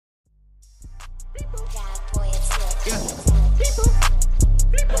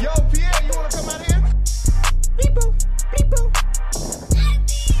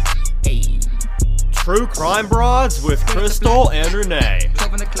True Crime Broads with Crystal and Renee.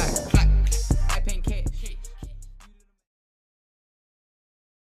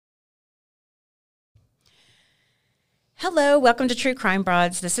 Hello, welcome to True Crime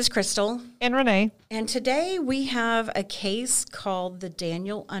Broads. This is Crystal. And Renee. And today we have a case called the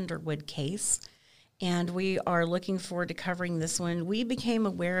Daniel Underwood case. And we are looking forward to covering this one. We became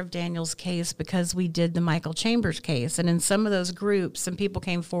aware of Daniel's case because we did the Michael Chambers case. And in some of those groups, some people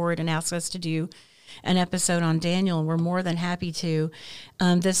came forward and asked us to do an episode on Daniel, and we're more than happy to.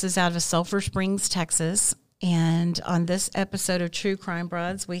 This is out of Sulphur Springs, Texas. And on this episode of True Crime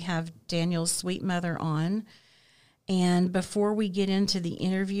Broads, we have Daniel's sweet mother on. And before we get into the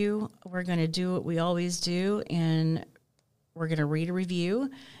interview, we're going to do what we always do, and we're going to read a review.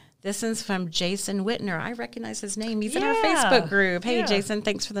 This is from Jason Whitner. I recognize his name. He's in our Facebook group. Hey, Jason,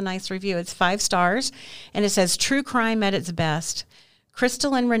 thanks for the nice review. It's 5 stars, and it says, True Crime at its best.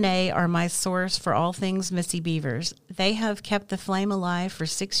 Crystal and Renee are my source for all things Missy Beavers. They have kept the flame alive for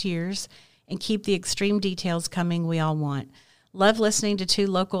 6 years and keep the extreme details coming we all want. Love listening to 2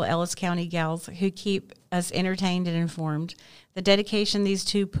 local Ellis County gals who keep us entertained and informed. The dedication these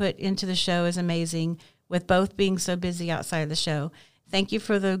 2 put into the show is amazing, with both being so busy outside of the show. Thank you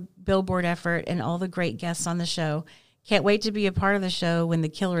for the billboard effort and all the great guests on the show. Can't wait to be a part of the show when the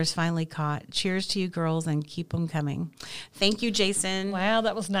killer is finally caught. Cheers to you girls, and keep them coming. Thank you, Jason. Wow,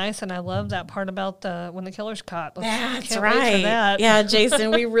 that was nice, and I love that part about when the killer's caught. That's right. Wait for that. Yeah, Jason,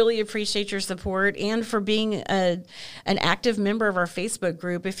 we really appreciate your support and for being an active member of our Facebook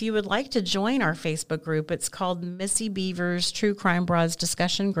group. If you would like to join our Facebook group, it's called Missy Beavers True Crime Broads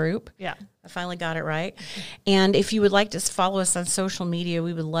Discussion Group. Yeah. I finally got it right. And if you would like to follow us on social media,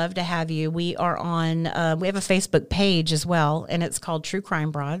 we would love to have you. We are on, we have a Facebook page as well, and it's called True Crime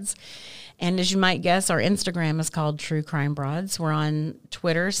Broads. And as you might guess, our Instagram is called True Crime Broads. We're on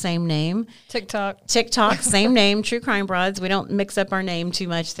Twitter, same name. TikTok, same name, True Crime Broads. We don't mix up our name too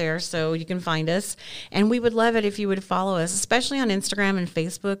much there, so you can find us. And we would love it if you would follow us, especially on Instagram and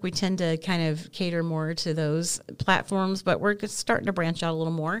Facebook. We tend to kind of cater more to those platforms, but we're starting to branch out a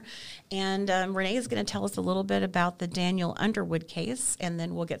little more. And Renee is going to tell us a little bit about the Daniel Underwood case, and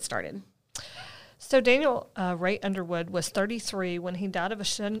then we'll get started. So Daniel Ray Underwood was 33 when he died of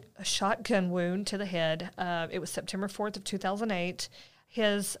a shotgun wound to the head. It was September 4th of 2008.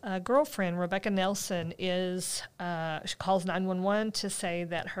 His girlfriend, Rebecca Nelson, she calls 911 to say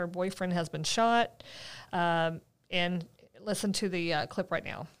that her boyfriend has been shot. And listen to the clip right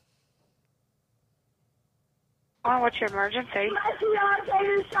now. Oh, what's your emergency? My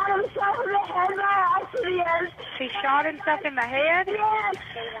fiance shot himself in the head by accident. He shot himself in the head? Yes.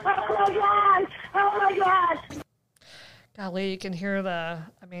 Oh my God. Oh my God. Golly, you can hear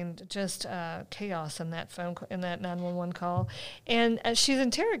just chaos in that in that 911 call. And she's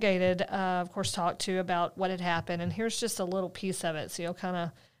interrogated, of course, talked to about what had happened. And here's just a little piece of it, so you'll kind of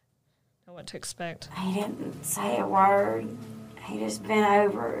know what to expect. He didn't say a word. He just bent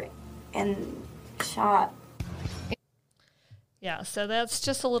over and shot. Yeah, so that's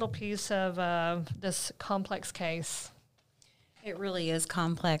just a little piece of this complex case. It really is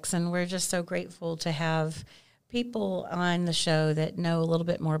complex, and we're just so grateful to have people on the show that know a little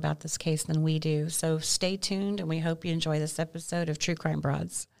bit more about this case than we do. So stay tuned, and we hope you enjoy this episode of True Crime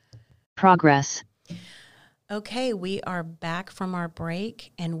Broads. Progress. Okay, we are back from our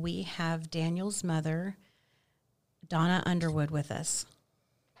break, and we have Daniel's mother, Donna Underwood, with us.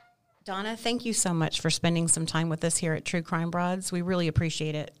 Donna, thank you so much for spending some time with us here at True Crime Broads. We really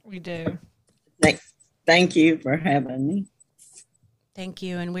appreciate it. We do. Thank you for having me. Thank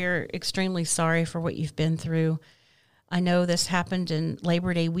you, and we're extremely sorry for what you've been through. I know this happened in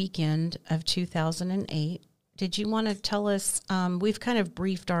Labor Day weekend of 2008. Did you want to tell us, we've kind of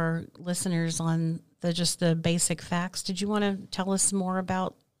briefed our listeners on just the basic facts. Did you want to tell us more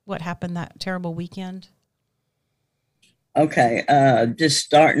about what happened that terrible weekend? Okay, just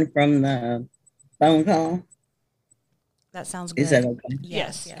starting from the phone call. That sounds good. Is that okay?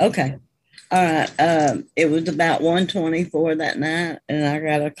 Yes. Okay. All right. It was about 1:24 that night, and I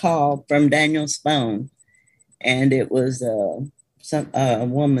got a call from Daniel's phone, and it was a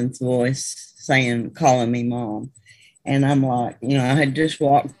woman's voice calling me mom. And I'm like, I had just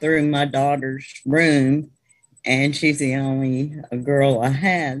walked through my daughter's room, and she's the only girl I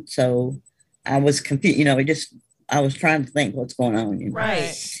had, so I was confused. I was trying to think what's going on.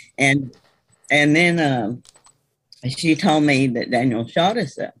 Right. And then she told me that Daniel shot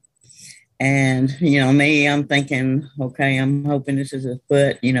himself. And, me, I'm thinking, okay, I'm hoping this is a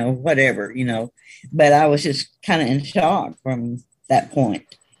foot, whatever, But I was just kind of in shock from that point.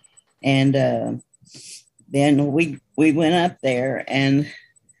 And then we went up there, and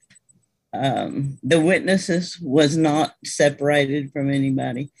the witnesses was not separated from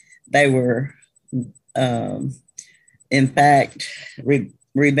anybody. They were, in fact,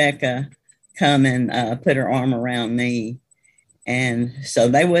 Rebecca come and put her arm around me. And so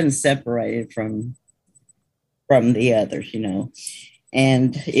they wasn't separated from the others,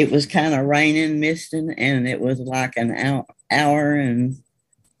 And it was kind of raining, misting, and it was like an hour and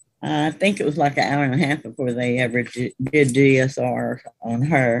I think it was like an hour and a half before they ever did DSR on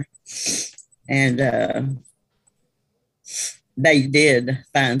her. And they did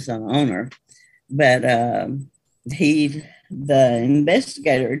find some on her. But the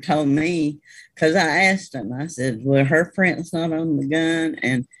investigator told me, because I asked him, I said, well, her print's not on the gun,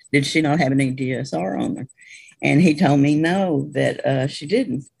 and did she not have any DSR on her? And he told me no, that she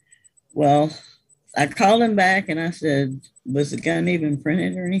didn't. Well, I called him back and I said, was the gun even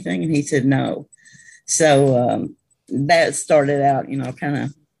printed or anything? And he said no. So that started out, kind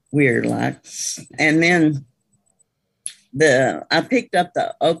of weird like. And then I picked up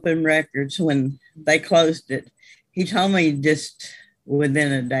the open records when they closed it. He told me just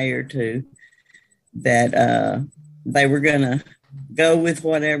within a day or two that they were going to go with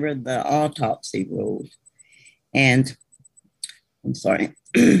whatever the autopsy ruled. And I'm sorry.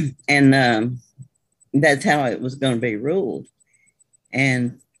 And that's how it was going to be ruled.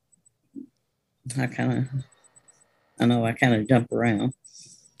 And I kind of jump around.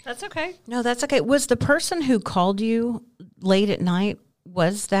 That's okay. No, that's okay. Was the person who called you late at night,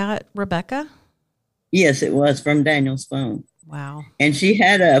 was that Rebecca? Yes, it was, from Daniel's phone. Wow. And she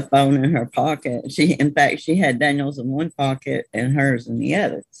had a phone in her pocket. In fact, she had Daniel's in one pocket and hers in the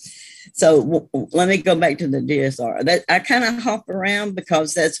other. So let me go back to the DSR. I kind of hop around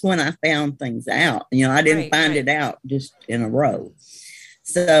because that's when I found things out. I didn't find it out just in a row.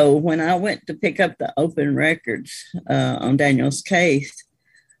 So when I went to pick up the open records on Daniel's case,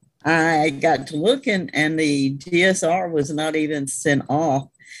 I got to looking, and the DSR was not even sent off.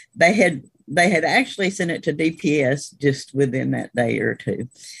 They had actually sent it to DPS just within that day or two.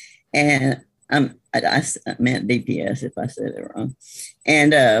 And I meant DPS if I said it wrong.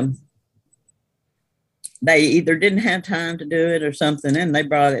 And they either didn't have time to do it or something, and they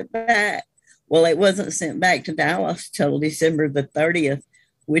brought it back. Well, it wasn't sent back to Dallas till December the 30th,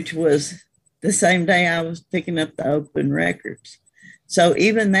 which was the same day I was picking up the open records. So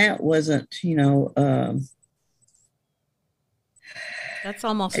even that wasn't, that's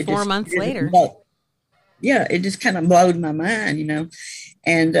almost 4 months later. Yeah, it just kind of blowed my mind,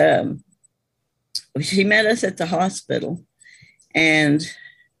 And she met us at the hospital, and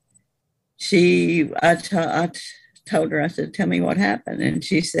I told her, I said, tell me what happened. And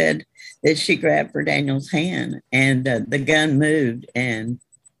she said that she grabbed for Daniel's hand, and the gun moved and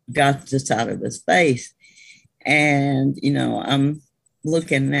got the side of his face. And, I'm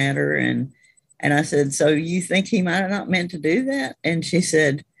looking at her and I said, so you think he might have not meant to do that? And she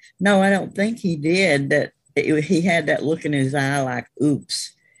said, no, I don't think he did. That he had that look in his eye like,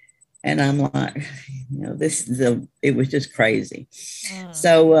 oops. And I'm like, it was just crazy.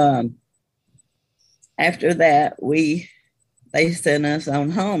 So after that, they sent us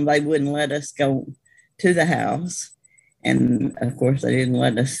on home. They wouldn't let us go to the house. And of course, they didn't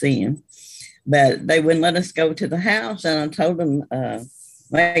let us see him. But they wouldn't let us go to the house. And I told them,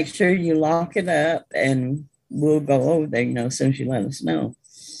 make sure you lock it up and we'll go over there, as soon as you let us know.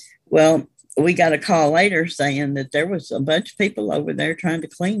 Well, we got a call later saying that there was a bunch of people over there trying to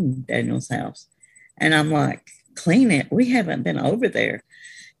clean Daniel's house. And I'm like, clean it? We haven't been over there.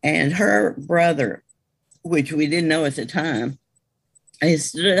 And her brother, which we didn't know at the time, he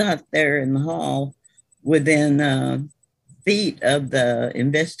stood out there in the hall within feet of the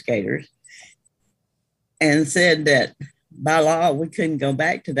investigators and said that by law, we couldn't go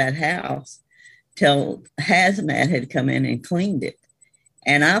back to that house till Hazmat had come in and cleaned it.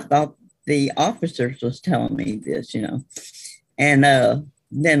 And I thought the officers was telling me this, And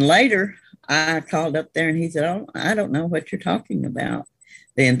then later, I called up there and he said, oh, I don't know what you're talking about.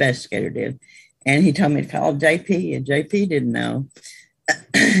 The investigator did. And he told me to call JP, and JP didn't know.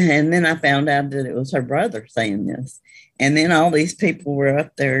 And then I found out that it was her brother saying this. And then all these people were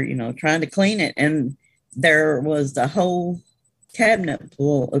up there, trying to clean it. And there was the whole cabinet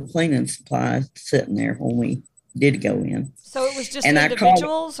full of cleaning supplies sitting there when we did go in. So it was just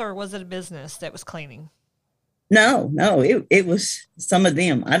individuals, or was it a business that was cleaning? No, it was some of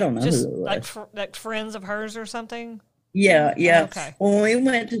them. I don't know just who it was. Like friends of hers or something? Yeah. Okay. When we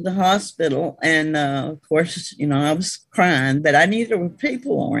went to the hospital, and of course, I was crying, but I knew there were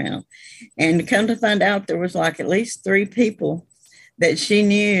people around. And to come to find out, there was like at least 3 people that she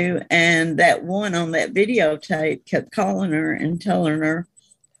knew, and that one on that videotape kept calling her and telling her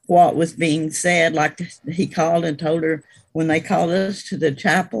what was being said. Like he called and told her when they called us to the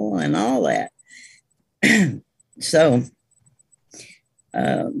chapel and all that. So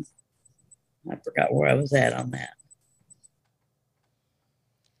I forgot where I was at on that.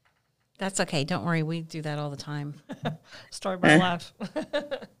 That's okay. Don't worry. We do that all the time. Story of my life.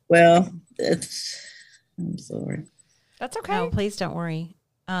 Well, I'm sorry. That's okay. No, please don't worry.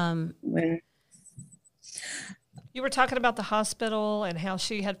 Well, You were talking about the hospital and how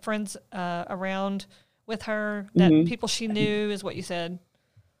she had friends around with her, that people she knew is what you said.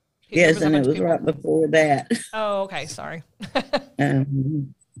 Yes, and it was right before that. Oh, okay. Sorry.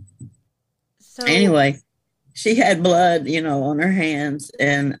 So Anyway, she had blood, on her hands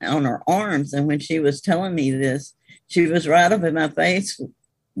and on her arms. And when she was telling me this, she was right up in my face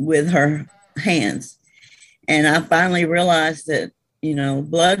with her hands. And I finally realized that,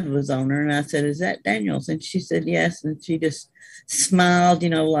 blood was on her. And I said, "Is that Daniel's?" And she said, "Yes." And she just smiled,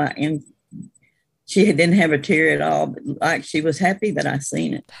 and she didn't have a tear at all, but like she was happy that I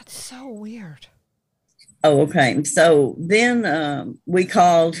seen it. That's so weird. Oh, okay. So then we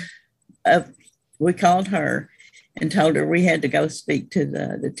called her and told her we had to go speak to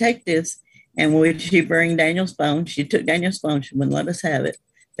the detectives. And would she bring Daniel's phone? She took Daniel's phone. She wouldn't let us have it.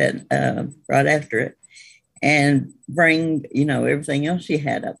 That right after it, and bring everything else she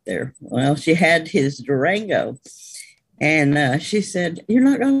had up there. Well, she had his Durango, and she said, "You're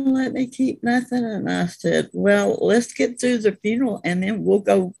not going to let me keep nothing." And I said, "Well, let's get through the funeral, and then we'll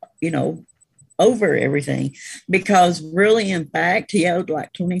go, over everything," because really, in fact, he owed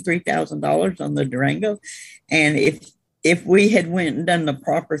like $23,000 on the Durango, and if we had went and done the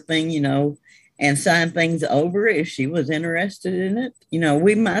proper thing, and signed things over, if she was interested in it,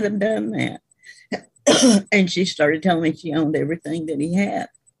 we might have done that. And she started telling me she owned everything that he had.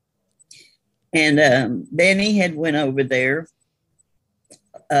 And Benny had went over there.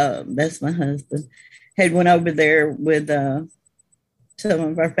 That's my husband. Had went over there with some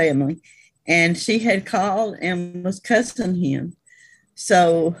of our family, and she had called and was cussing him.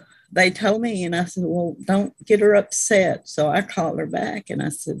 So they told me, and I said, "Well, don't get her upset." So I called her back and I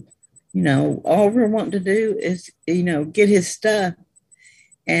said, "All we're wanting to do is, get his stuff."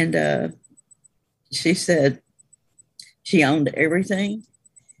 And she said she owned everything.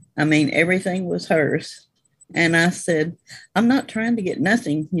 I mean, everything was hers. And I said, "I'm not trying to get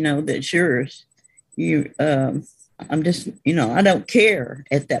nothing, that's yours. I'm just, I don't care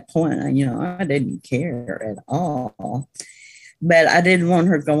at that point. I didn't care at all. But I didn't want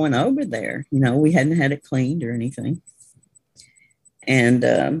her going over there. We hadn't had it cleaned or anything.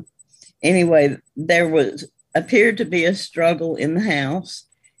 And anyway, there appeared to be a struggle in the house.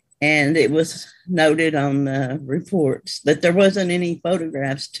 And it was noted on the reports that there wasn't any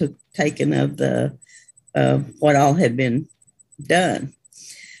photographs taken of what all had been done.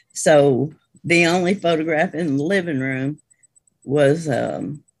 So the only photograph in the living room was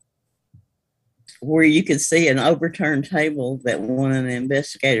where you could see an overturned table that one of the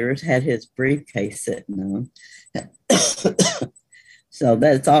investigators had his briefcase sitting on. So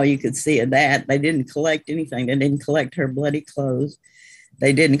that's all you could see of that. They didn't collect anything. They didn't collect her bloody clothes.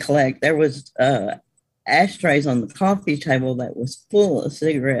 They didn't collect. There was ashtrays on the coffee table that was full of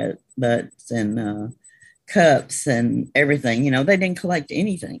cigarette butts and cups and everything. They didn't collect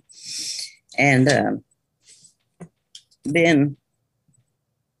anything. And then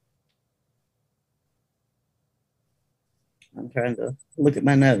I'm trying to look at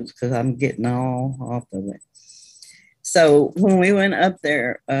my notes because I'm getting all off of it. So when we went up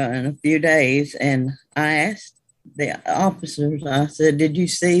there in a few days, and I asked the officers, I said, "Did you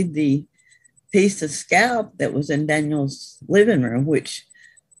see the piece of scalp that was in Daniel's living room?" Which,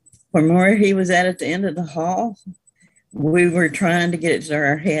 from where he was at the end of the hall, we were trying to get it to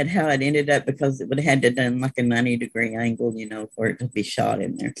our head how it ended up, because it would have had to have done like a 90-degree angle, for it to be shot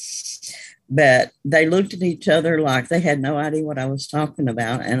in there. But they looked at each other like they had no idea what I was talking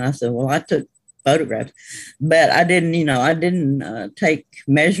about. And I said, "Well, I took photographs, but I didn't take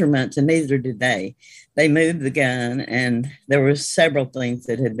measurements, and neither did they. They moved the gun, and there were several things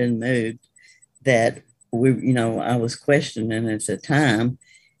that had been moved that I was questioning at the time,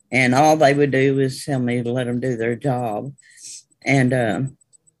 and all they would do was tell me to let them do their job. And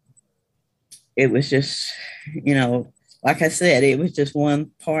it was just, like I said, it was just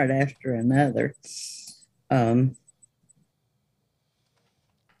one part after another.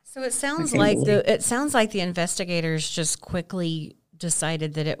 So it sounds like the investigators just quickly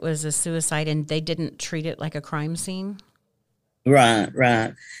decided that it was a suicide, and they didn't treat it like a crime scene.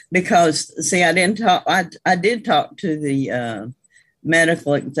 Right. Because see, I did talk to the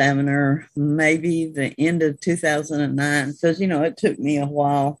medical examiner, maybe the end of 2009, because, it took me a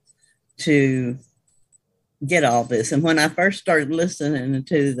while to get all this. And when I first started listening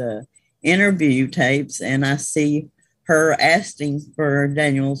to the interview tapes and I see her asking for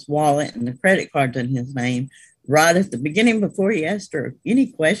Daniel's wallet and the credit cards in his name right at the beginning before he asked her any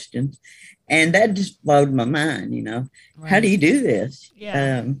questions. And that just blowed my mind, Right. How do you do this?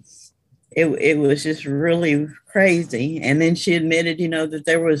 Yeah. It was just really crazy. And then she admitted, that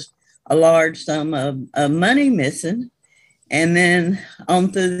there was a large sum of money missing. And then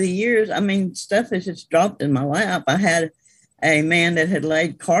on through the years, stuff has just dropped in my lap. I had a man that had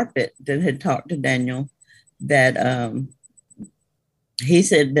laid carpet that had talked to Daniel that he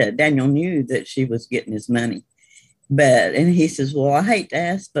said that Daniel knew that she was getting his money. And he says, well, I hate to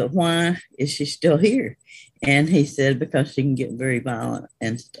ask, but why is she still here? And he said, because she can get very violent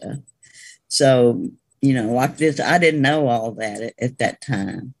and stuff. So, like this, I didn't know all that at that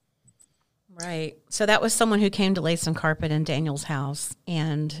time. Right. So that was someone who came to lay some carpet in Daniel's house,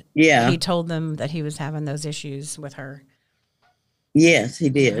 and he told them that he was having those issues with her. Yes, he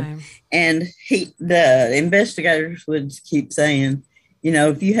did. Okay. And the investigators would keep saying,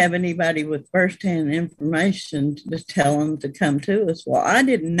 if you have anybody with firsthand information, just tell them to come to us. Well, I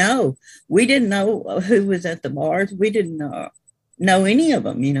didn't know. We didn't know who was at the bars. We didn't know any of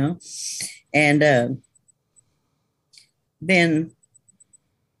them, And then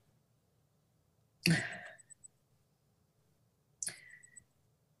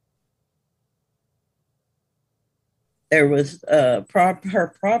there was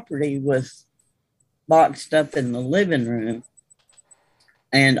her property was boxed up in the living room,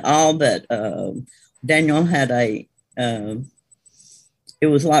 and all that Daniel had it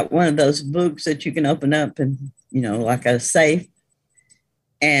was like one of those books that you can open up and, like a safe.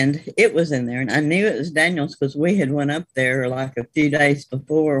 And it was in there. And I knew it was Daniel's because we had went up there like a few days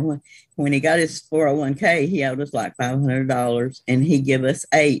before when he got his 401k, he owed us like $500 and he gave us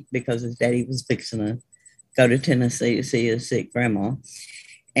 $8 because his daddy was fixing to go to Tennessee to see his sick grandma.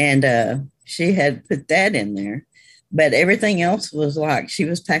 And she had put that in there. But everything else was like she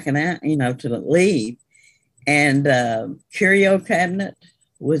was packing out, to leave. And curio cabinet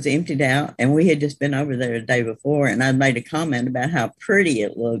was emptied out, and we had just been over there the day before, and I made a comment about how pretty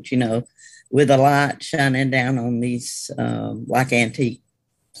it looked, with the light shining down on these like antique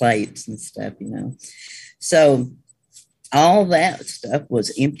plates and stuff, So all that stuff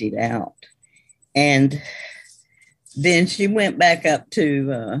was emptied out. And then she went back up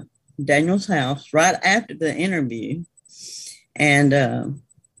to Daniel's house right after the interview and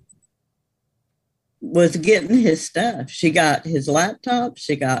was getting his stuff. She got his laptop,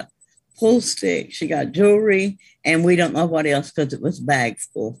 she got pool stick, she got jewelry, and we don't know what else because it was bags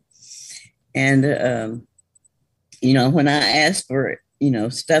full. And, when I asked for,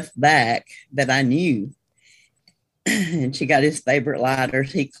 stuff back that I knew, and she got his favorite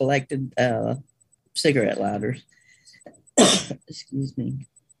lighters, he collected cigarette lighters. Excuse me.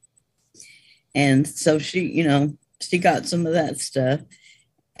 And so she, she got some of that stuff,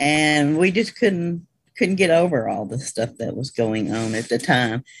 and we just couldn't get over all the stuff that was going on at the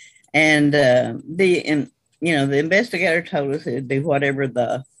time. And the investigator told us it'd be whatever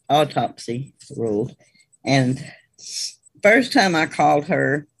the autopsy ruled. And first time I called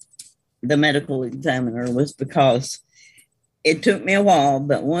her, the medical examiner, was because it took me a while,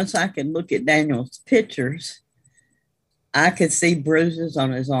 but once I could look at Daniel's pictures, I could see bruises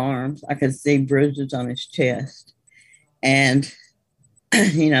on his arms. I could see bruises on his chest. And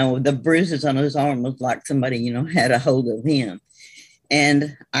the bruises on his arm was like somebody, had a hold of him.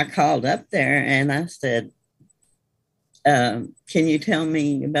 And I called up there and I said, can you tell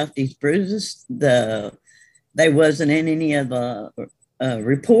me about these bruises? They wasn't in any of the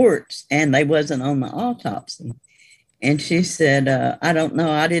reports, and they wasn't on the autopsy. And she said, I don't know.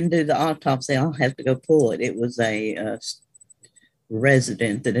 I didn't do the autopsy. I'll have to go pull it. It was a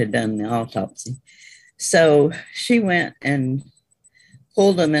resident that had done the autopsy. So she went and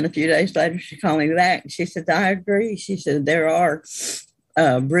pulled them, and a few days later she called me back. She said, I agree. She said, there are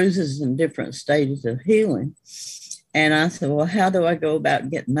bruises in different stages of healing. And I said, well, how do I go about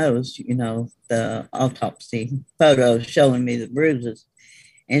getting those, the autopsy photos showing me the bruises?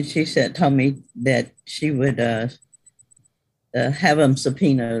 And she told me that she would have them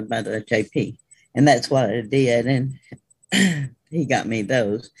subpoenaed by the JP. And that's what I did. And he got me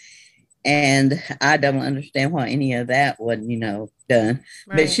those. And I don't understand why any of that wasn't, done.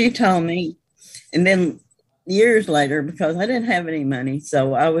 Right. But she told me, and then years later, because I didn't have any money,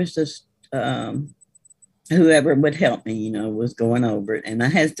 so I was just whoever would help me, was going over it. And I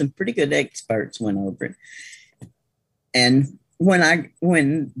had some pretty good experts went over it. And,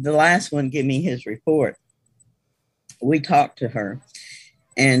 when the last one gave me his report, we talked to her,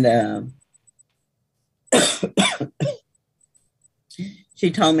 and she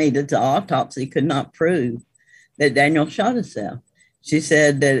told me that the autopsy could not prove that Daniel shot himself. She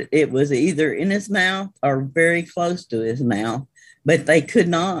said that it was either in his mouth or very close to his mouth, but they could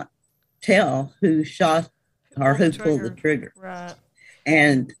not tell who shot or who pulled the trigger. Right.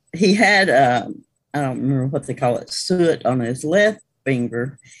 And he had, I don't remember what they call it, soot on his left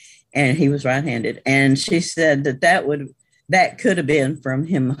finger, and he was right-handed. And she said that could have been from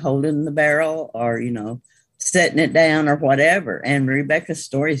him holding the barrel or, setting it down or whatever. And Rebecca's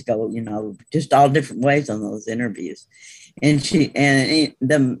stories go, just all different ways on those interviews. And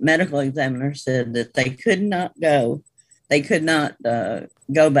the medical examiner said that they could not go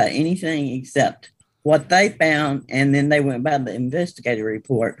by anything except what they found. And then they went by the investigative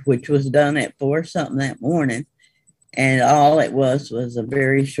report, which was done at 4 something that morning. And all it was a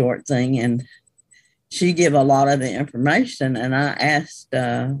very short thing. And she gave a lot of the information. And I asked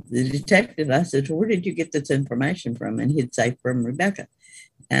the detective, I said, where did you get this information from? And he'd say, from Rebecca.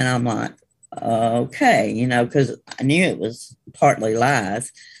 And I'm like, okay, because I knew it was partly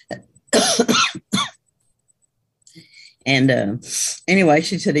lies. And anyway,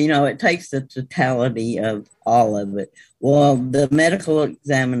 she said, it takes the totality of all of it. Well, the medical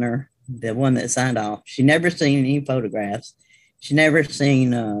examiner, the one that signed off, she never seen any photographs. She never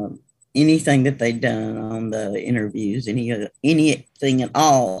seen anything that they'd done on the interviews, anything at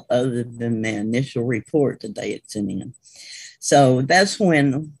all other than the initial report that they had sent in. So that's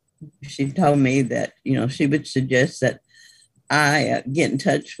when she told me that, she would suggest that I get in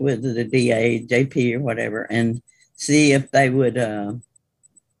touch with the DA, JP or whatever, and see if they would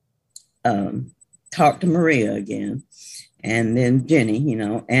talk to Maria again, and then Jenny,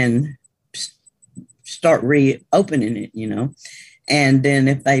 and start reopening it, and then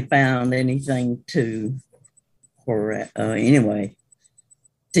if they found anything to get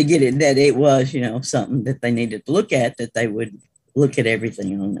it, that it was, something that they needed to look at, that they would look at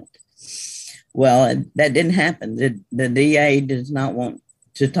everything on it. Well, that didn't happen. The DA does not want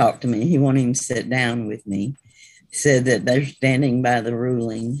to talk to me. He won't even sit down with me. He said that they're standing by the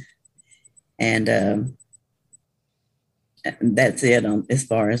ruling, and that's it as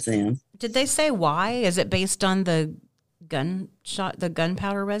far as them. Did they say why? Is it based on the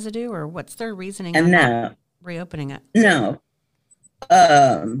gunpowder residue, or what's their reasoning on not reopening it? No.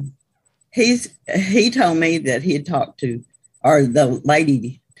 He told me that he had talked to, or the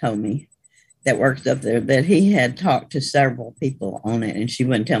lady told me that works up there, that he had talked to several people on it, and she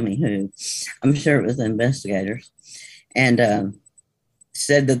wouldn't tell me who. I'm sure it was the investigators, and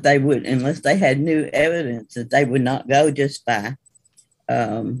said that they would, unless they had new evidence, that they would not go just by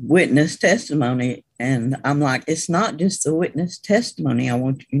witness testimony. And I'm like, it's not just the witness testimony I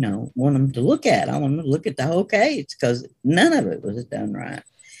want them to look at. I want them to look at the whole case, because none of it was done right.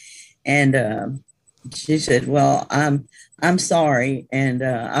 And she said, well, I'm sorry, and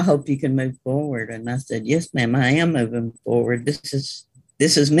I hope you can move forward. And I said, yes, ma'am, I am moving forward. This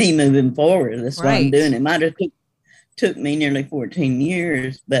is me moving forward. That's right. What I'm doing. It might have took me nearly 14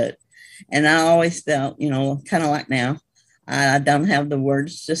 years, and I always felt, kind of like now, I don't have the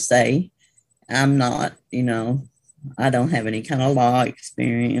words to say. I'm not, I don't have any kind of law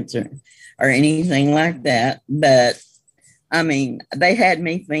experience or anything like that. But I mean, they had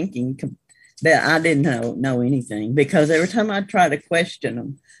me thinking that I didn't know anything, because every time I try to question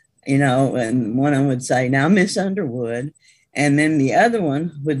them, and one of them would say, now, Miss Underwood. And then the other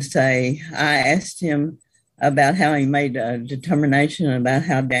one would say, I asked him about how he made a determination about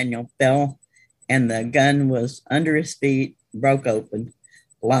how Daniel fell, and the gun was under his feet, broke open,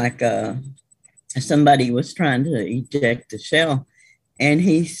 like somebody was trying to eject the shell. And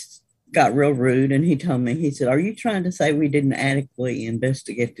he got real rude, and he told me, he said, are you trying to say we didn't adequately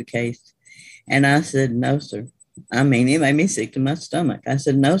investigate the case? And I said, no, sir. I mean, it made me sick to my stomach. I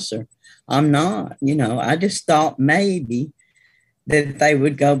said, no, sir, I'm not. I just thought maybe that they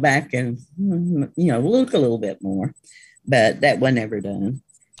would go back and, look a little bit more. But that was never done.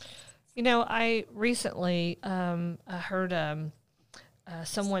 I recently I heard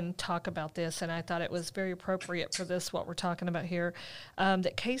someone talk about this, and I thought it was very appropriate for what we're talking about here,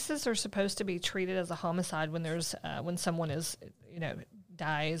 that cases are supposed to be treated as a homicide when there's when someone is,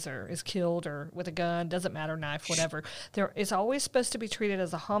 dies or is killed or with a gun, doesn't matter, knife, whatever. It's always supposed to be treated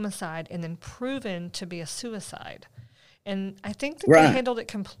as a homicide and then proven to be a suicide. And I think that they handled it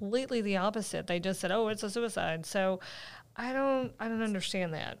completely the opposite. They just said, oh, it's a suicide. So I don't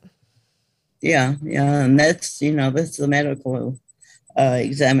understand that. Yeah. And that's the medical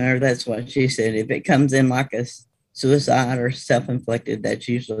examiner. That's what she said. If it comes in like a suicide or self-inflicted. That's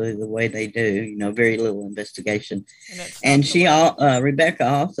usually the way they do, very little investigation. And Rebecca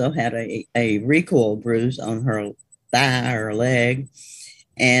also had a recoil bruise on her thigh or leg.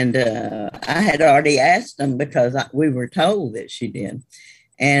 And I had already asked them because we were told that she did.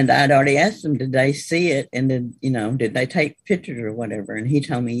 And I'd already asked him, did they see it? And did they take pictures or whatever? And he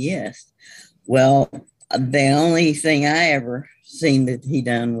told me yes. Well, the only thing I ever seen that he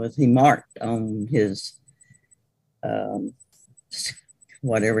done was he marked on his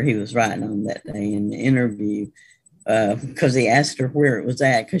whatever he was writing on that day in the interview, because he asked her where it was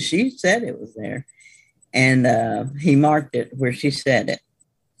at, because she said it was there. And he marked it where she said it.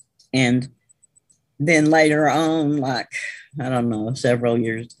 And then later on, like, I don't know, several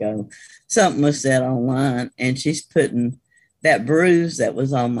years ago, something was said online, and she's putting that bruise that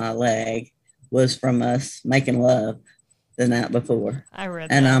was on my leg was from us making love the night before. I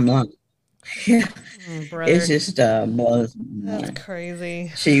read and that. I'm like, yeah, Brother. it's just blows my mind. That's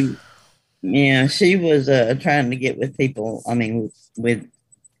crazy. She was trying to get with people. I mean, with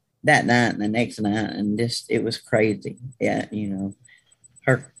that night and the next night, and just it was crazy. Yeah,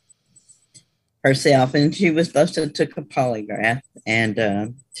 herself, and she was supposed to took a polygraph, and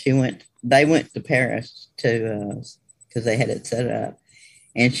they went to Paris to because they had it set up,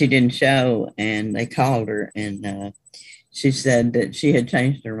 and she didn't show, and they called her, and she said that she had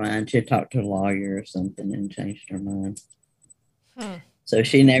changed her mind. She had talked to a lawyer or something and changed her mind. So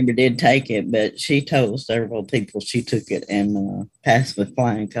she never did take it, but she told several people she took it and passed with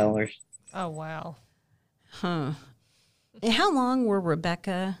flying colors. Oh, wow. Huh. And how long were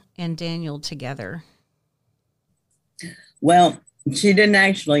Rebecca and Daniel together? Well, she didn't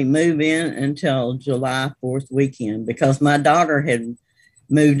actually move in until July 4th weekend because my daughter had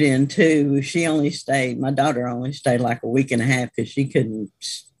moved in too. My daughter only stayed like a week and a half because she couldn't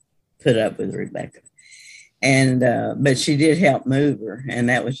put up with Rebecca. And, but she did help move her, and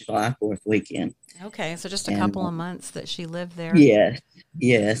that was July 4th weekend. Okay, so just a couple of months that she lived there.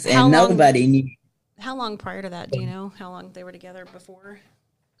 Yes. And nobody knew. How long prior to that, do you know how long they were together before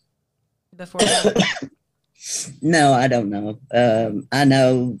that? No, I don't know. I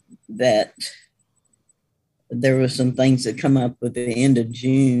know that there were some things that come up at the end of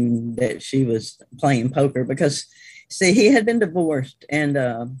June that she was playing poker because, see, he had been divorced, and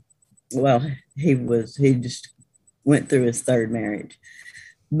he just went through his third marriage,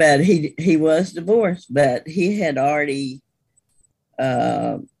 but he was divorced, but he had already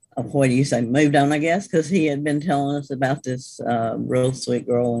moved on, I guess, because he had been telling us about this real sweet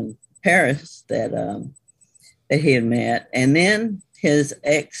girl in Paris that he had met. And then his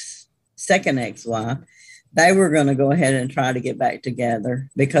second ex-wife, they were going to go ahead and try to get back together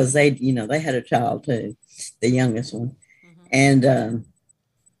because they had a child too, the youngest one. Mm-hmm. And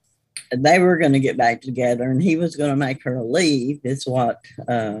they were going to get back together, and he was going to make her leave. It's what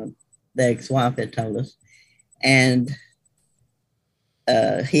the ex-wife had told us. And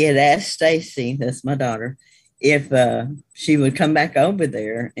he had asked Stacy, that's my daughter, if she would come back over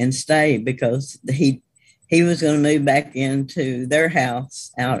there and stay because he was going to move back into their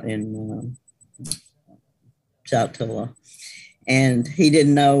house out in South Tula. And he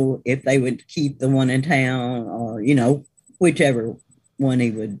didn't know if they would keep the one in town or, whichever one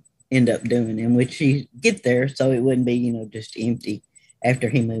he would end up doing, and would she get there so it wouldn't be, just empty after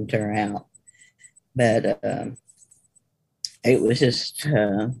he moved her out. But it was just,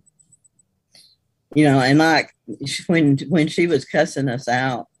 and like when she was cussing us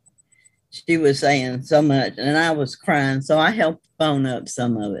out, she was saying so much, and I was crying. So I helped phone up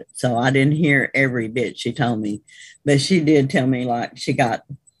some of it. So I didn't hear every bit she told me, but she did tell me like she got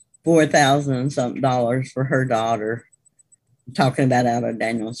 $4,000 something for her daughter, talking about out of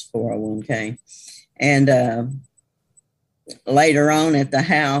Daniel's 401k. And later on at the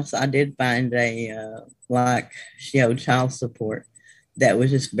house, I did find she owed child support that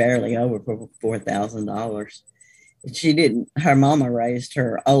was just barely over $4,000. Her mama raised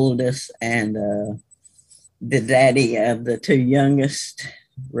her oldest, and the daddy of the two youngest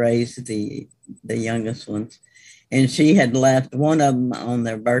raised the youngest ones. And she had left one of them on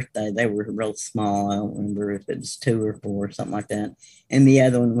their birthday. They were real small. I don't remember if it was 2 or 4 or something like that. And the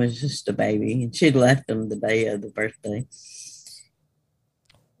other one was just a baby. And she'd left them the day of the birthday.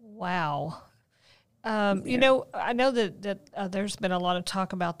 Wow. I know that there's been a lot of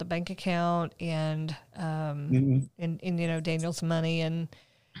talk about the bank account and and Daniel's money and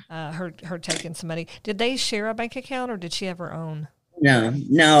her taking some money. Did they share a bank account, or did she have her own? No.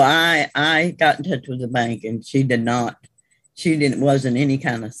 I got in touch with the bank, and she did not. Wasn't any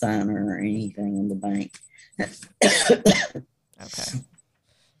kind of signer or anything in the bank. Okay.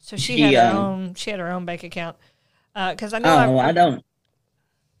 So she had her own. She had her own bank account. Because I know I don't.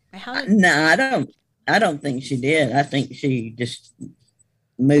 How did, No, I don't. I don't think she did. I think she just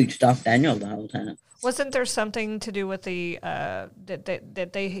mooched off Daniel the whole time. wasn't there something to do with the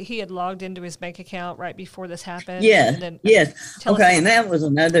he had logged into his bank account right before this happened? Yes, And then, yes. tell us Okay, about and that was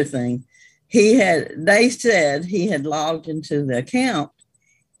another thing. They said he had logged into the account,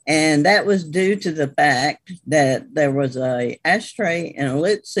 and that was due to the fact that there was a ashtray and a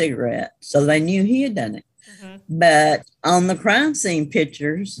lit cigarette. So they knew he had done it. Mm-hmm. But on the crime scene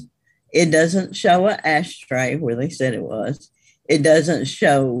pictures, it doesn't show an ashtray where they said it was. It doesn't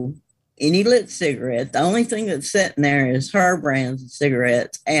show any lit cigarette. The only thing that's sitting there is her brand of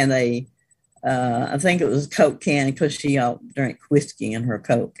cigarettes and I think it was a Coke can because she all drank whiskey in her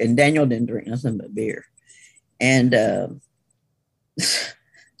Coke, and Daniel didn't drink nothing but beer. And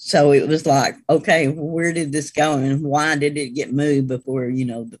so it was like, okay, where did this go, and why did it get moved before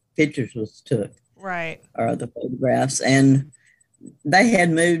the pictures was took, right, or the photographs? And they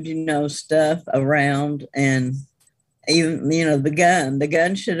had moved stuff around, and even the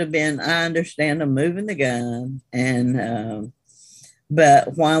gun should have been, I understand them moving the gun, and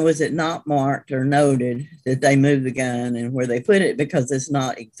but why was it not marked or noted that they moved the gun and where they put it? Because it's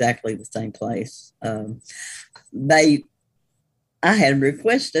not exactly the same place. I had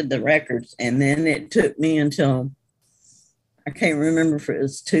requested the records, and then it took me until, I can't remember if it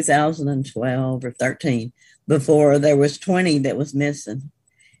was 2012 or 13, before there was 20 that was missing.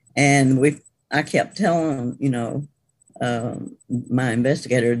 And I kept telling, my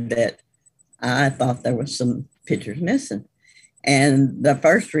investigator that I thought there was some pictures missing. And the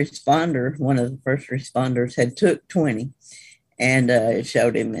first responder, one of the first responders, had took 20, and it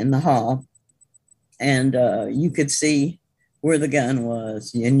showed him in the hall. And you could see where the gun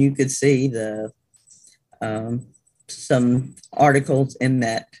was, and you could see the some articles in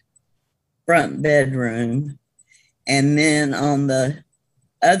that front bedroom. And then on the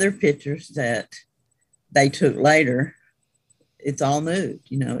other pictures that they took later, it's all moved.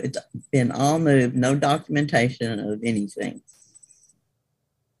 It's been all moved, no documentation of anything.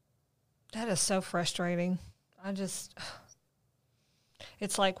 that is so frustrating.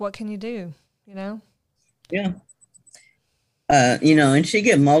 It's like, what can you do? Yeah. And she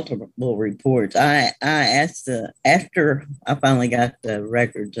gave multiple reports. I asked after I finally got the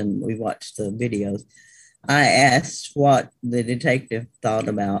records and we watched the videos, I asked what the detective thought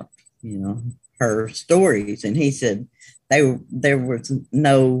about, her stories. And he said there was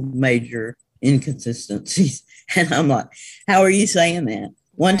no major inconsistencies. And I'm like, how are you saying that?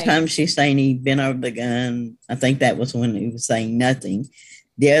 One time she's saying he'd been over the gun. I think that was when he was saying nothing.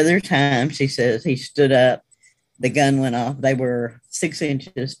 The other time she says he stood up, the gun went off. They were 6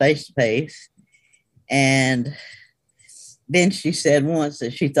 inches face to face. And then she said once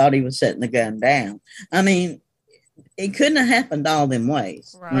that she thought he was setting the gun down. I mean, it couldn't have happened all them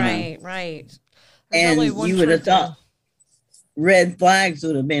ways. right. And you would have thought red flags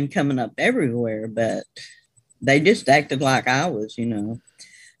would have been coming up everywhere, but they just acted like I was,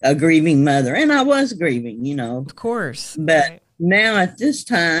 a grieving mother. And I was grieving, Of course. But now at this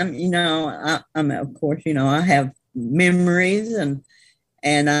time, I'm of course, I have memories and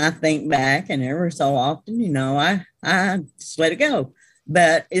I think back, and ever so often, I just let it go.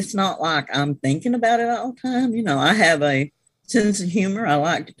 But it's not like I'm thinking about it all the time. I have a sense of humor. I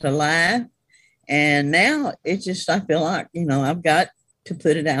like to laugh. And now it's just, I feel like, I've got to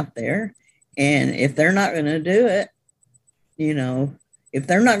put it out there. And if they're not going to do it, if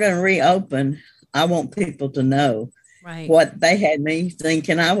they're not going to reopen, I want people to know what they had me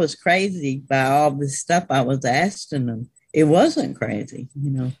thinking I was crazy by all the stuff I was asking them. It wasn't crazy,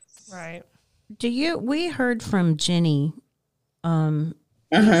 Right. We heard from Jenny.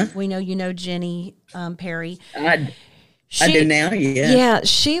 We know Jenny Perry. I do now, yeah. Yeah,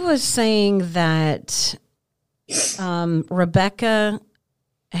 she was saying that Rebecca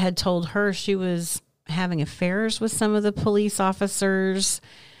had told her she was having affairs with some of the police officers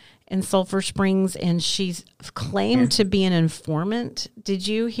in Sulphur Springs, and she's claimed to be an informant. Did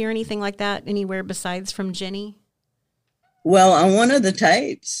you hear anything like that anywhere besides from Jenny? Well, on one of the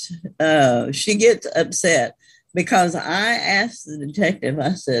tapes, she gets upset because I asked the detective,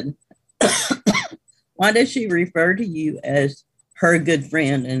 I said, why does she refer to you as her good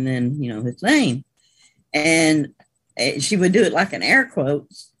friend and then, his name? And she would do it like an air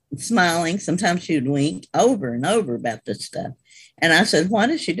quotes, smiling. Sometimes she would wink over and over about this stuff. And I said, why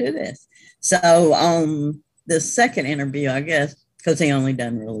does she do this? So on the second interview, I guess, because he only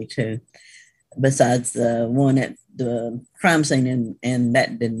done really two, besides the one at the crime scene, and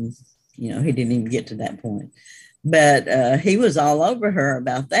that didn't, he didn't even get to that point. But he was all over her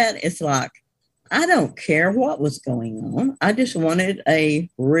about that. It's like, I don't care what was going on. I just wanted a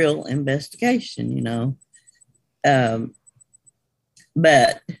real investigation,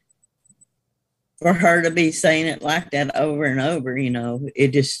 But for her to be saying it like that over and over,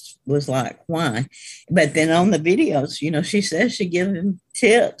 it just was like, why? But then on the videos, she says she gave him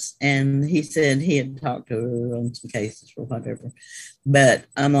tips, and he said he had talked to her on some cases or whatever. But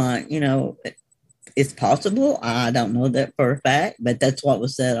I'm like, it's possible. I don't know that for a fact, but that's what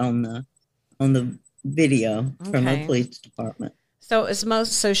was said on the video from the police department.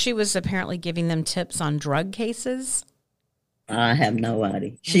 So she was apparently giving them tips on drug cases. I have no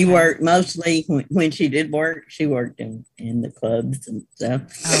idea. She worked mostly when she did work. She worked in the clubs and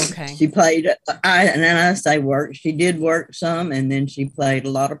stuff. Okay. She played. I say work. She did work some, and then she played a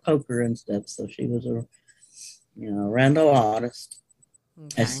lot of poker and stuff. So she was a, around a lot of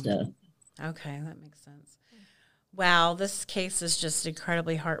stuff. Okay, that makes sense. Wow, this case is just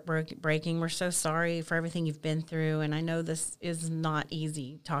incredibly heartbreaking. We're so sorry for everything you've been through, and I know this is not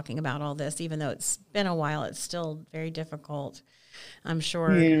easy talking about all this, even though it's been a while. It's still very difficult, I'm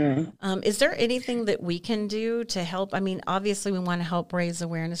sure. Yeah. Is there anything that we can do to help? I mean, obviously, we want to help raise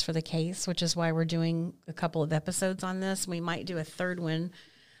awareness for the case, which is why we're doing a couple of episodes on this. We might do a third one.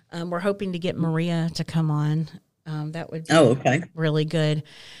 We're hoping to get Maria to come on. That would be really good.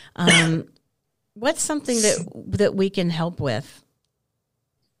 What's something that we can help with?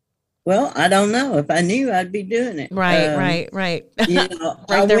 Well, I don't know. If I knew, I'd be doing it. Right. Right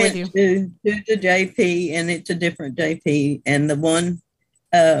I there went with you. To the JP, and it's a different JP. And the one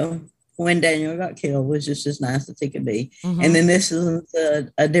when Daniel got killed was just as nice as he could be. Mm-hmm. And then this is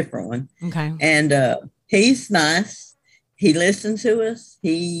a different one. Okay. And he's nice. He listened to us.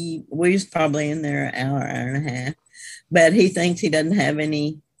 We was probably in there an hour and a half. But he thinks he doesn't have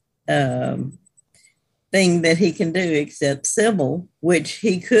any thing that he can do except civil, which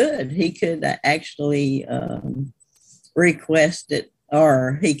he could actually request it,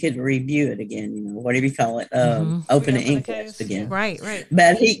 or he could review it again, whatever you call it, open an inquest again. Right.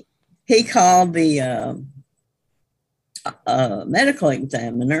 But he called the medical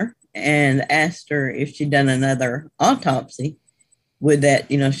examiner and asked her if she'd done another autopsy. Would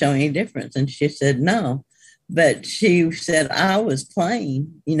that, show any difference? And she said no. But she said, I was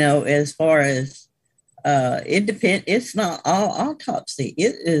playing, as far as it depends. It's not all autopsy.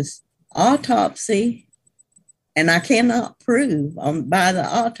 It is autopsy. And I cannot prove by the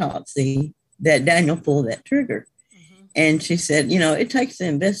autopsy that Daniel pulled that trigger. Mm-hmm. And she said, it takes the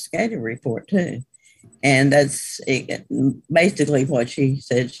investigative report too. And that's basically what she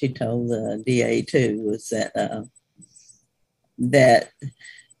said. She told the DA too, was that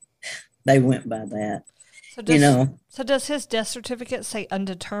they went by that. So does his death certificate say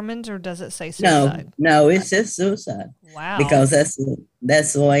undetermined, or does it say suicide? No, it says suicide. Wow. Because that's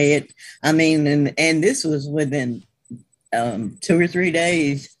the way it. I mean, and this was within 2 or 3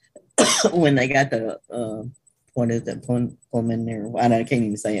 days when they got the what is it, pulmonary? I can't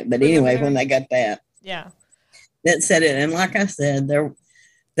even say it, but anyway, when they got that, that said it. And like I said, there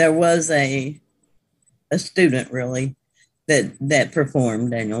was a student really that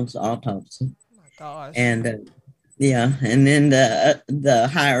performed Daniel's autopsy. Gosh. And and then the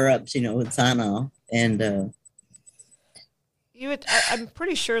higher ups, would sign off. And I'm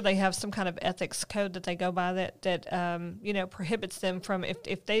pretty sure they have some kind of ethics code that they go by that prohibits them from,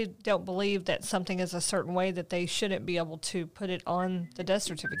 if they don't believe that something is a certain way, that they shouldn't be able to put it on the death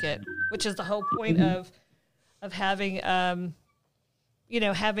certificate, which is the whole point of having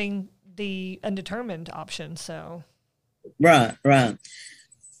having the undetermined option. So right.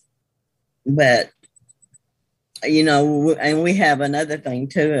 But, and we have another thing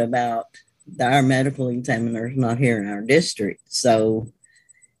too about our medical examiners not here in our district. So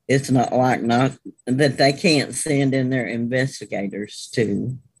it's not that they can't send in their investigators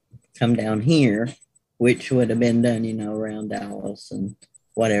to come down here, which would have been done, around Dallas and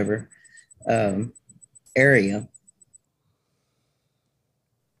whatever area.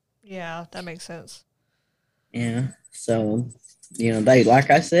 Yeah, that makes sense. Yeah. So, they,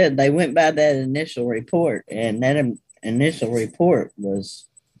 like I said, they went by that initial report, and that initial report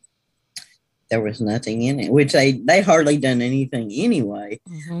there was nothing in it, which they hardly done anything anyway.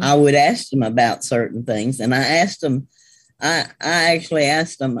 Mm-hmm. I would ask them about certain things, and I actually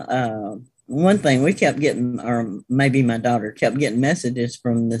asked them one thing. We kept getting, or maybe my daughter kept getting messages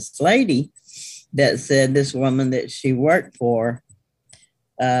from this lady that said this woman that she worked for,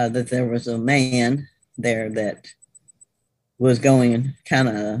 that there was a man there that was going kind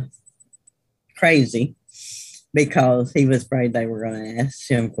of crazy because he was afraid they were going to ask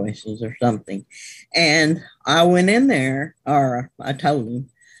him questions or something. And I went in there, or I told him,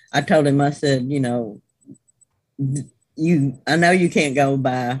 I told him, I said, I know you can't go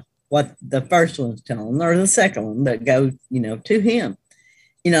by what the first one's telling or the second one, but go, to him,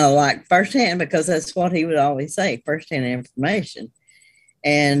 like firsthand, because that's what he would always say, firsthand information.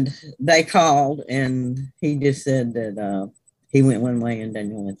 And they called, and he just said that he went one way and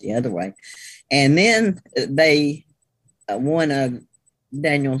Daniel went the other way. And then one of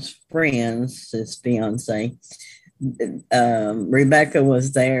Daniel's friends, his fiance, Rebecca,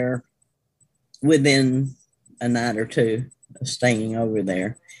 was there within a night or two of staying over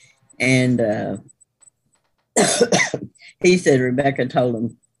there. And he said Rebecca told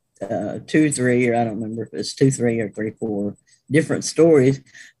him 2, 3, or I don't remember if it's 2, 3, or 3, 4 different stories,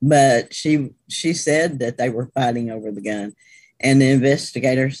 but she said that they were fighting over the gun. And the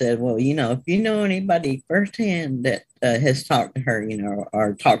investigator said, well, if you know anybody firsthand that has talked to her,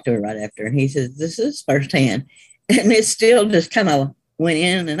 or talked to her right after. And he says, this is firsthand. And it still just kind of went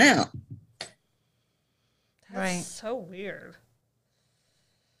in and out. That's Right. so weird.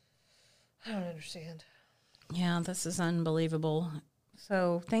 I don't understand. Yeah, this is unbelievable.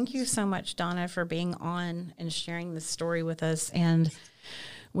 So thank you so much, Donna, for being on and sharing this story with us. And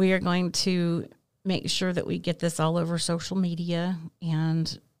we are going to make sure that we get this all over social media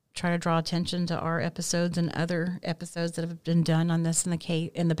and try to draw attention to our episodes and other episodes that have been done on this in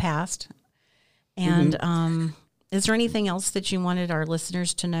the past. And is there anything else that you wanted our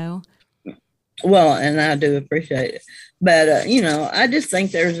listeners to know? Well, and I do appreciate it. But, I just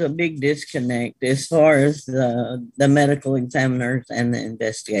think there's a big disconnect as far as the medical examiners and the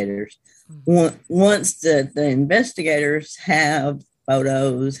investigators. Once the investigators have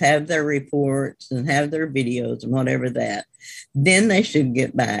photos, have their reports, and have their videos and whatever that, then they should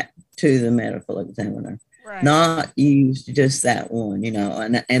get back to the medical examiner, Right. not use just that one,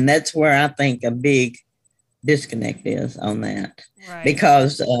 and that's where I think a big disconnect is on that. Right.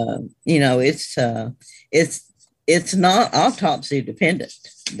 Because it's not autopsy dependent,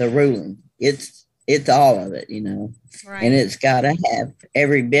 the ruling. It's all of it, Right. and it's got to have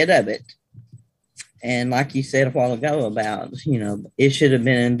every bit of it. And like you said a while ago about, it should have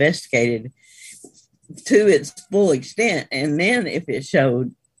been investigated to its full extent, and then if it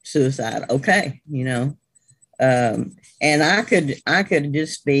showed suicide, okay, and I could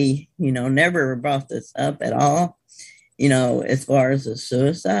just be, never brought this up at all, as far as the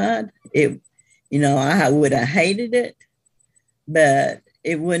suicide. I would have hated it, but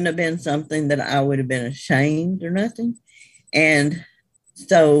it wouldn't have been something that I would have been ashamed or nothing. And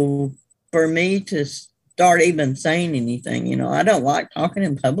so for me to start even saying anything, I don't like talking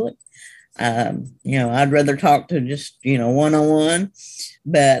in public. I'd rather talk to just, one-on-one,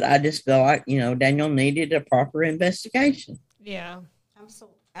 but I just feel like, Daniel needed a proper investigation. Yeah.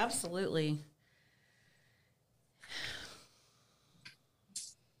 Absolutely.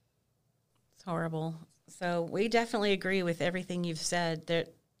 It's horrible. So we definitely agree with everything you've said.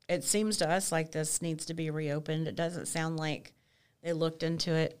 That it seems to us like this needs to be reopened. It doesn't sound like they looked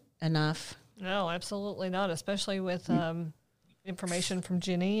into it enough. No, absolutely not, especially with information from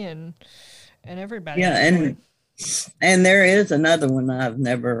Jenny and everybody. Yeah, and there is another one I've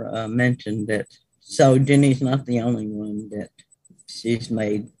never mentioned that. So Jenny's not the only one that she's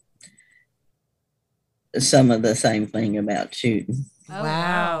made some of the same thing about shooting. Oh,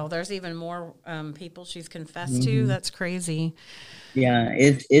 wow. There's even more people she's confessed to. That's crazy. Yeah,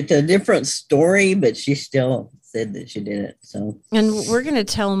 it's a different story, but she still said that she did it. So, and we're going to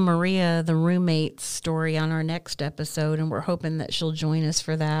tell Maria, the roommate's story, on our next episode, and we're hoping that she'll join us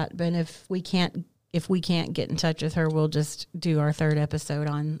for that. But if we can't get in touch with her, we'll just do our third episode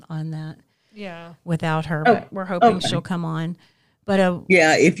on that. Yeah, without her. But we're hoping she'll come on. But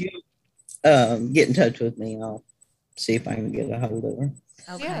yeah, if you get in touch with me, I'll see if I can get a hold of her.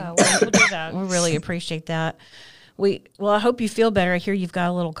 Okay. Yeah, we'll do that. We really appreciate that. I hope you feel better. I hear you've got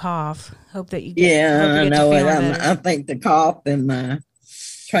a little cough. Hope that you get. Yeah, I know it. I think the cough and my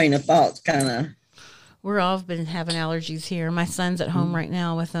train of thoughts kind of. We're all been having allergies here. My son's at home right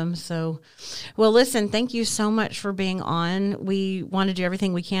now with them. So, well, listen, thank you so much for being on. We want to do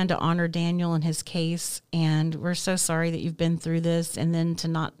everything we can to honor Daniel and his case. And we're so sorry that you've been through this, and then to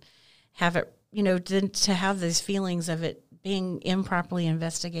not have it, to have these feelings of it being improperly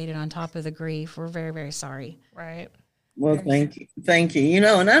investigated on top of the grief. We're very, very sorry. Right. Well, thank you.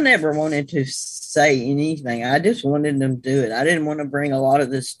 And I never wanted to say anything. I just wanted them to do it. I didn't want to bring a lot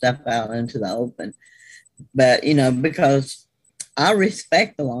of this stuff out into the open. But, because I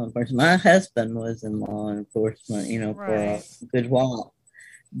respect the law enforcement. My husband was in law enforcement, for a good while.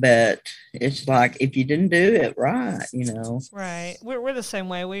 But it's like, if you didn't do it right, Right. We're the same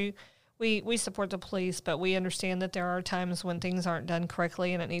way. We we support the police, but we understand that there are times when things aren't done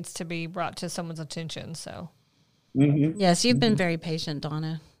correctly and it needs to be brought to someone's attention. So, Yes, you've been very patient,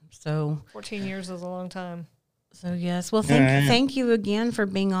 Donna. So 14 years is a long time. So yes, well, thank you again for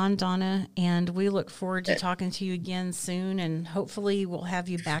being on, Donna, and we look forward to talking to you again soon, and hopefully we'll have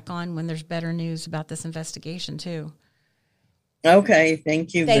you back on when there's better news about this investigation too. Okay,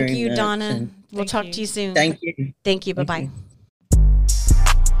 thank you. Thank very you, much. Donna. And We'll talk to you soon. Thank you. Thank you. Bye bye.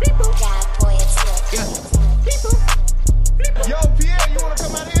 Yo, Pierre, you wanna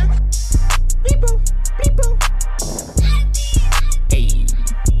come out here? Hey.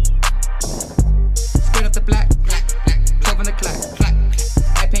 Straight up the black, 12 on the clock,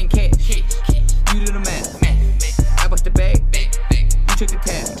 I paying cash, you do the math, I bust the bag, you took the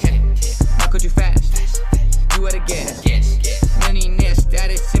tab, how could you fast, you at a gas, millionaire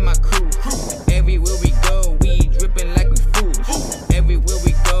status in my crew, everywhere we go, we dripping like we fools, everywhere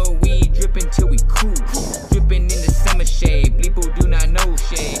we go, we dripping till we cool, dripping in the summer shade, people do not know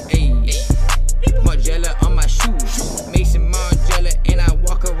shade, ayy. Margiela on my shoes, Mason Margiela, and I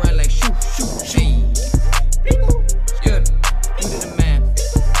walk around like shoo, hey. Yeah, you do the math,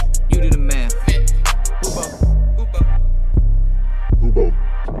 you do the math. Hubo.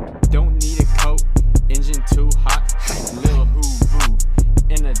 Don't need a coat, engine too hot. Lil hoo-boo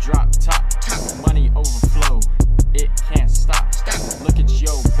in a drop top. Money overflow, it can't stop. Look at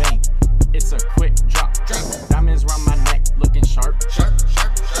your bank, it's a quick drop. Diamonds round my neck, looking sharp.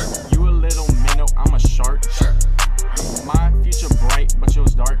 You a little minnow, I'm a shark. My future bright, but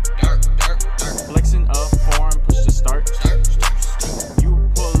yours dark. Flexing up foreign, push to start. You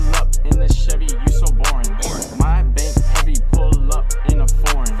pull up in the Chevy, you so boring. My bank heavy, pull up in a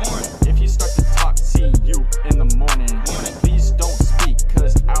foreign. If you start to talk, see you in the morning. Please don't speak,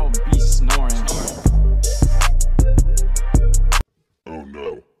 cause I'll be snoring. Oh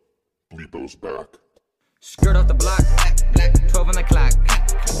no, Bleepo's back. Skirt off the block, 12 on the clock.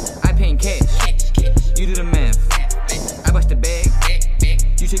 I paying cash, you do the math. I bust the bag,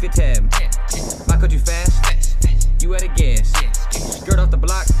 you take the tab. Why could you fast? You at a gas. Skirt off the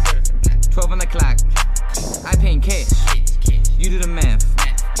block, 12 on the clock. I paying cash, you do the math.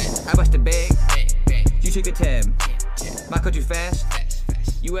 I bust the bag, you take the tab. Why could you fast?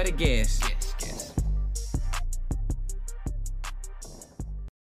 You at a gas.